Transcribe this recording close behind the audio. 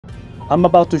I'm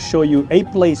about to show you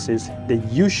 8 places that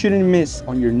you shouldn't miss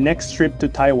on your next trip to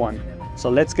Taiwan. So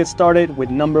let's get started with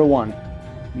number 1,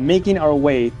 making our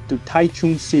way to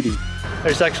Taichung City.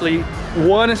 There's actually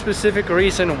one specific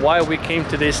reason why we came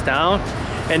to this town,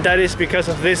 and that is because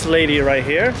of this lady right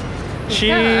here.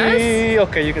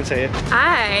 Okay, you can say it.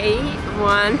 I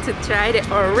want to try the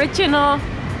original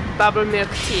bubble milk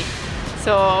tea.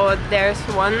 So there's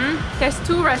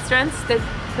 2 restaurants that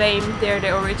claim they're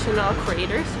the original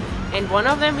creators, and one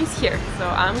of them is here, so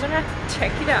I'm gonna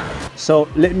check it out. So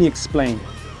let me explain.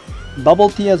 Bubble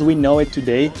tea as we know it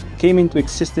today came into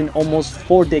existence almost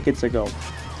 4 decades ago.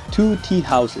 2 tea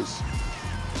houses,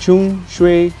 Chun,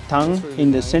 Shui, Tang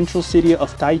in the central city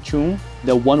of Taichung,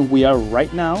 the one we are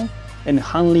right now, and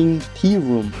Hanling Tea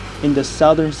Room in the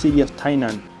southern city of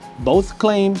Tainan. Both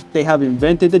claim they have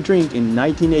invented the drink in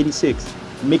 1986,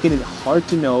 making it hard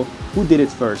to know who did it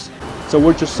first. So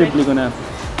we're just simply gonna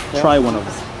try one of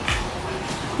them.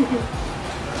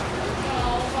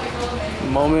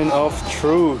 Moment of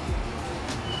truth.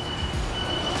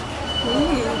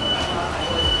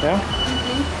 Yeah?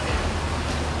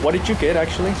 What did you get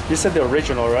actually? You said the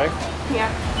original, right?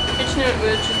 Yeah, original,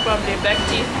 which is probably black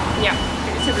tea. Yeah,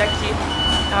 it's a black tea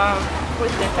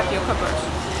with the tapioca pearls.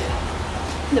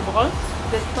 The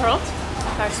pearls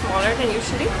are smaller than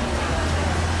usually.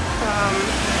 And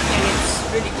it's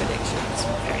really good actually. It's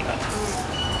very good.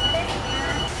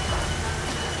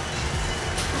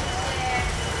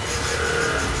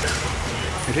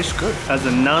 It is good. As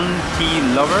a non-tea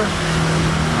lover,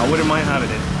 I wouldn't mind having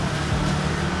it.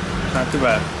 It's not too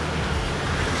bad.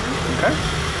 Okay.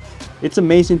 It's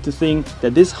amazing to think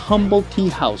that this humble tea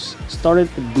house started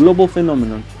a global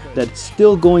phenomenon that's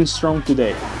still going strong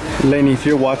today. Lenny, if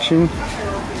you're watching,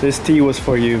 this tea was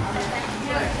for you.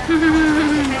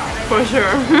 For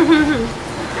sure.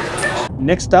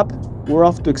 Next up, we're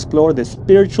off to explore the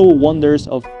spiritual wonders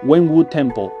of Wenwu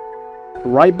Temple,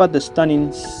 right by the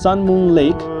stunning Sun Moon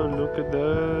Lake. Oh, look at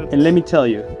that. And let me tell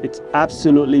you, it's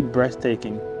absolutely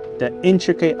breathtaking. The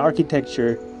intricate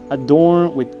architecture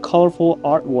adorned with colorful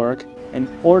artwork and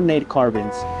ornate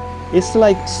carvings. It's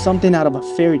like something out of a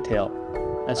fairy tale.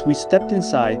 As we stepped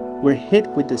inside, we're hit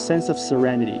with a sense of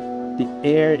serenity. The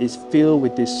air is filled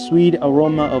with this sweet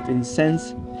aroma of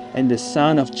incense, and the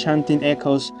sound of chanting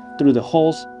echoes through the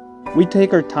halls. We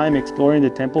take our time exploring the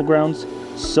temple grounds,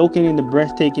 soaking in the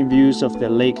breathtaking views of the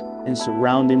lake and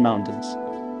surrounding mountains.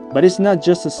 But it's not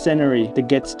just the scenery that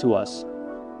gets to us.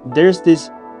 There's this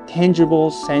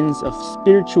tangible sense of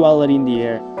spirituality in the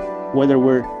air, whether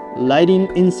we're lighting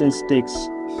incense sticks,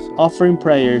 offering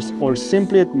prayers, or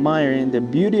simply admiring the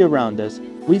beauty around us.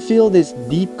 We feel this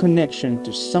deep connection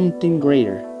to something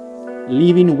greater.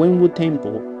 Leaving Wenwu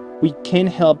Temple, we can't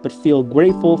help but feel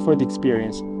grateful for the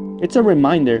experience. It's a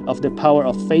reminder of the power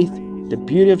of faith, the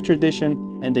beauty of tradition,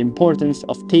 and the importance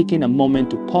of taking a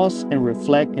moment to pause and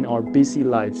reflect in our busy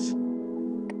lives.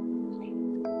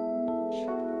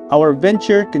 Our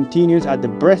adventure continues at the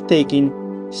breathtaking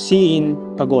Ci'en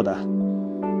Pagoda.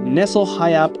 Nestled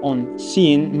high up on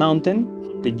Ci'en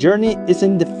Mountain, the journey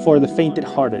isn't for the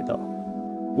faint-hearted though.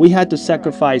 We had to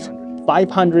sacrifice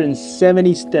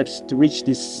 570 steps to reach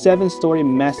this 7-story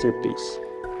masterpiece.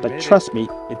 But trust me,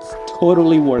 it's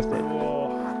totally worth it.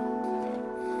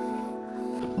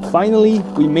 Finally,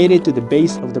 we made it to the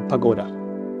base of the pagoda.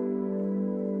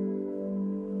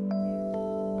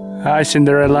 Hi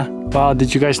Cinderella. Wow,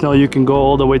 did you guys know you can go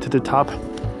all the way to the top?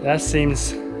 That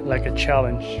seems like a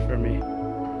challenge for me.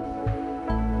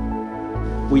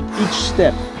 With each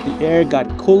step, the air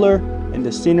got cooler and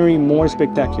the scenery more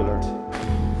spectacular.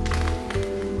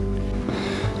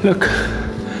 Look,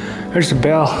 there's a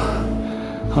bell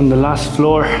on the last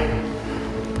floor.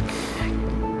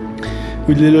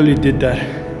 We literally did that,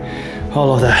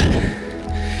 all of that.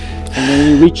 And when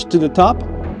we reached to the top,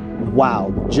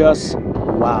 wow, just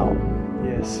wow.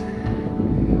 Yes.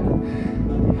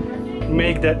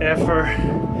 Make that effort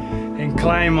and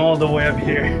climb all the way up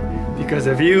here because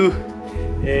the view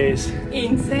is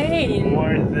insane.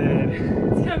 Worth it.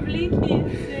 It's completely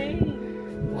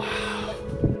insane. Wow.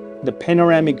 The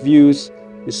panoramic views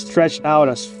is stretched out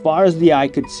as far as the eye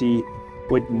could see,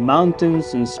 with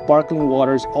mountains and sparkling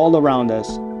waters all around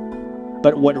us.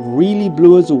 But what really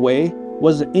blew us away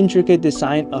was the intricate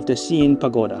design of the Ci'en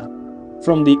Pagoda.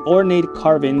 From the ornate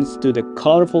carvings to the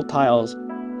colorful tiles,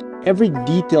 every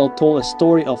detail told a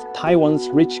story of Taiwan's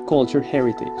rich culture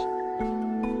heritage.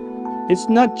 It's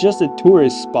not just a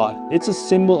tourist spot, it's a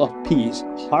symbol of peace,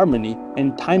 harmony,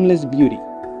 and timeless beauty.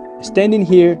 Standing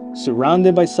here,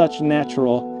 surrounded by such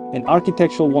natural and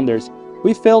architectural wonders,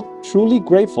 we felt truly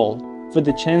grateful for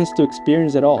the chance to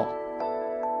experience it all.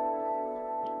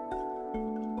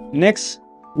 Next,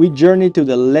 we journey to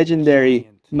the legendary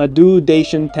Madou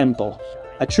Daitian Temple,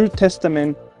 a true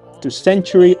testament to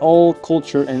century-old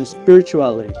culture and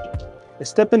spirituality.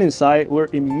 Stepping inside, we're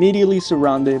immediately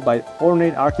surrounded by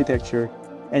ornate architecture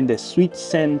and the sweet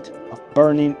scent of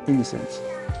burning incense.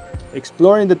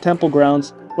 Exploring the temple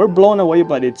grounds, we're blown away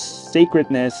by its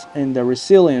sacredness and the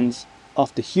resilience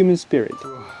of the human spirit.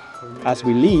 As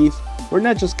we leave, we're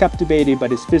not just captivated by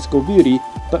its physical beauty,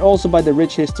 but also by the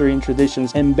rich history and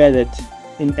traditions embedded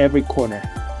in every corner.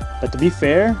 But to be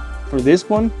fair, for this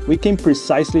one, we came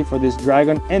precisely for this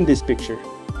dragon and this picture.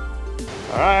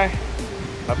 Alright,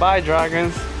 bye-bye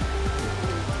dragons.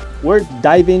 We're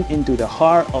diving into the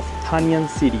heart of Taiwan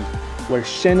City, where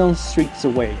Shennong Street's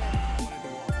away.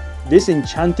 This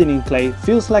enchanting enclave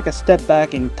feels like a step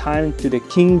back in time to the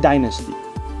Qing dynasty,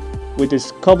 with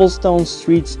its cobblestone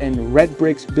streets and red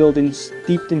bricks buildings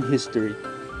steeped in history.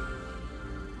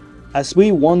 As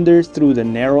we wander through the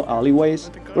narrow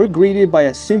alleyways, we're greeted by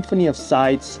a symphony of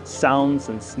sights, sounds,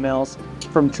 and smells.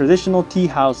 From traditional tea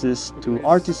houses to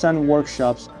artisan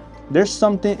workshops, there's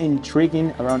something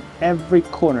intriguing around every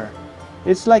corner.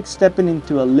 It's like stepping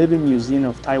into a living museum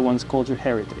of Taiwan's cultural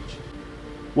heritage.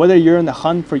 Whether you're on the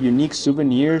hunt for unique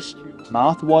souvenirs,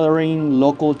 mouth-watering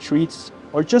local treats,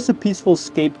 or just a peaceful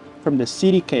escape from the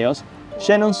city chaos,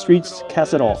 Shennong Street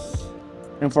has it all.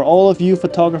 And for all of you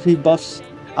photography buffs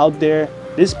out there,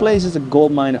 this place is a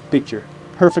goldmine of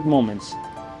perfect moments.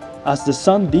 As the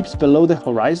sun dips below the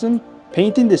horizon,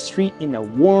 painting the street in a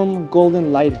warm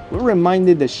golden light, we're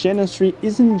reminded that Shennong Street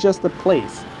isn't just a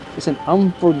place, it's an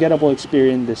unforgettable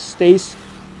experience that stays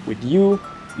with you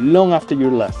long after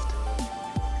you're left.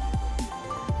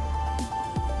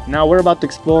 Now we're about to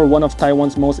explore one of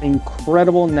Taiwan's most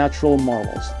incredible natural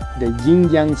marvels, the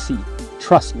Yinyang Sea.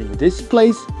 Trust me, this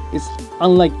place is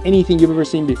unlike anything you've ever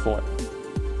seen before.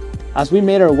 As we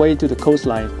made our way to the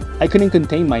coastline, I couldn't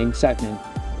contain my excitement.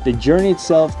 The journey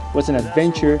itself was an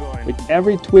adventure, with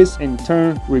every twist and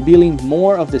turn revealing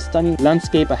more of the stunning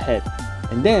landscape ahead.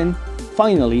 And then,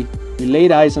 finally, we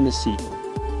laid eyes on the sea,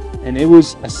 and it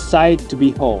was a sight to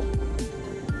behold.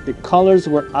 The colors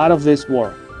were out of this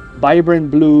world. Vibrant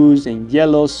blues and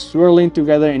yellows swirling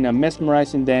together in a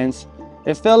mesmerizing dance.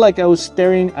 It felt like I was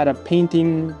staring at a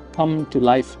painting come to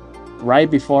life right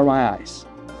before my eyes.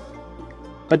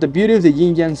 But the beauty of the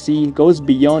Yinyang Sea goes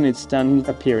beyond its stunning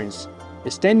appearance.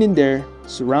 Standing there,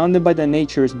 surrounded by the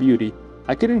nature's beauty,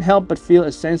 I couldn't help but feel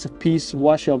a sense of peace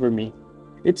wash over me.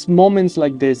 It's moments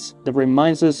like this that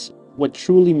reminds us what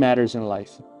truly matters in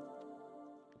life.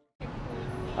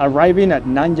 Arriving at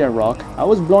Nanya Rock, I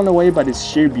was blown away by its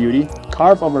sheer beauty.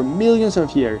 Carved over millions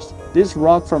of years, this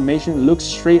rock formation looks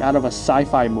straight out of a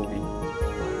sci-fi movie.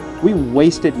 We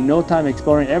wasted no time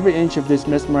exploring every inch of this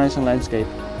mesmerizing landscape,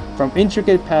 from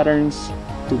intricate patterns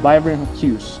to vibrant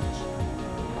hues.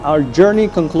 Our journey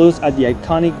concludes at the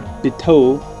iconic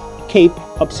Bitou Cape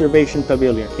Observation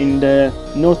Pavilion in the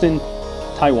northern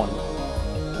Taiwan.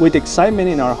 With excitement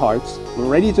in our hearts, we're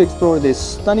ready to explore this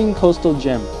stunning coastal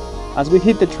gem. As we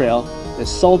hit the trail, the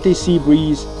salty sea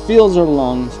breeze fills our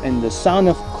lungs and the sound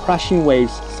of crashing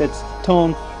waves sets the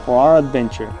tone for our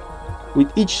adventure.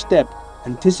 With each step,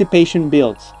 anticipation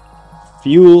builds,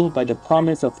 fueled by the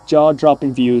promise of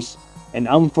jaw-dropping views and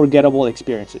unforgettable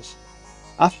experiences.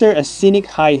 After a scenic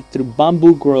hike through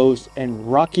bamboo groves and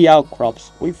rocky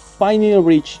outcrops, we finally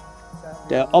reach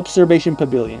the observation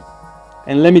pavilion.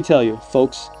 And let me tell you,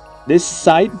 folks, this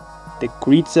sight that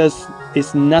greets us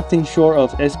is nothing short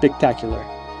of spectacular.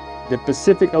 The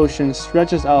Pacific Ocean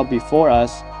stretches out before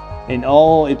us in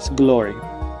all its glory,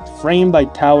 framed by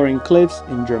towering cliffs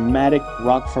and dramatic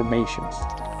rock formations.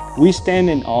 We stand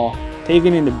in awe,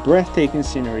 taking in the breathtaking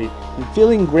scenery and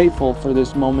feeling grateful for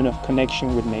this moment of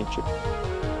connection with nature.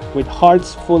 With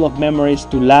hearts full of memories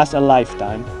to last a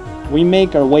lifetime, we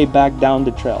make our way back down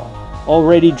the trail,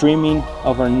 already dreaming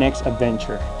of our next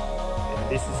adventure.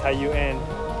 And this is how you end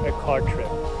a car trip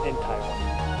in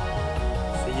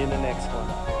Taiwan. See you in the next one.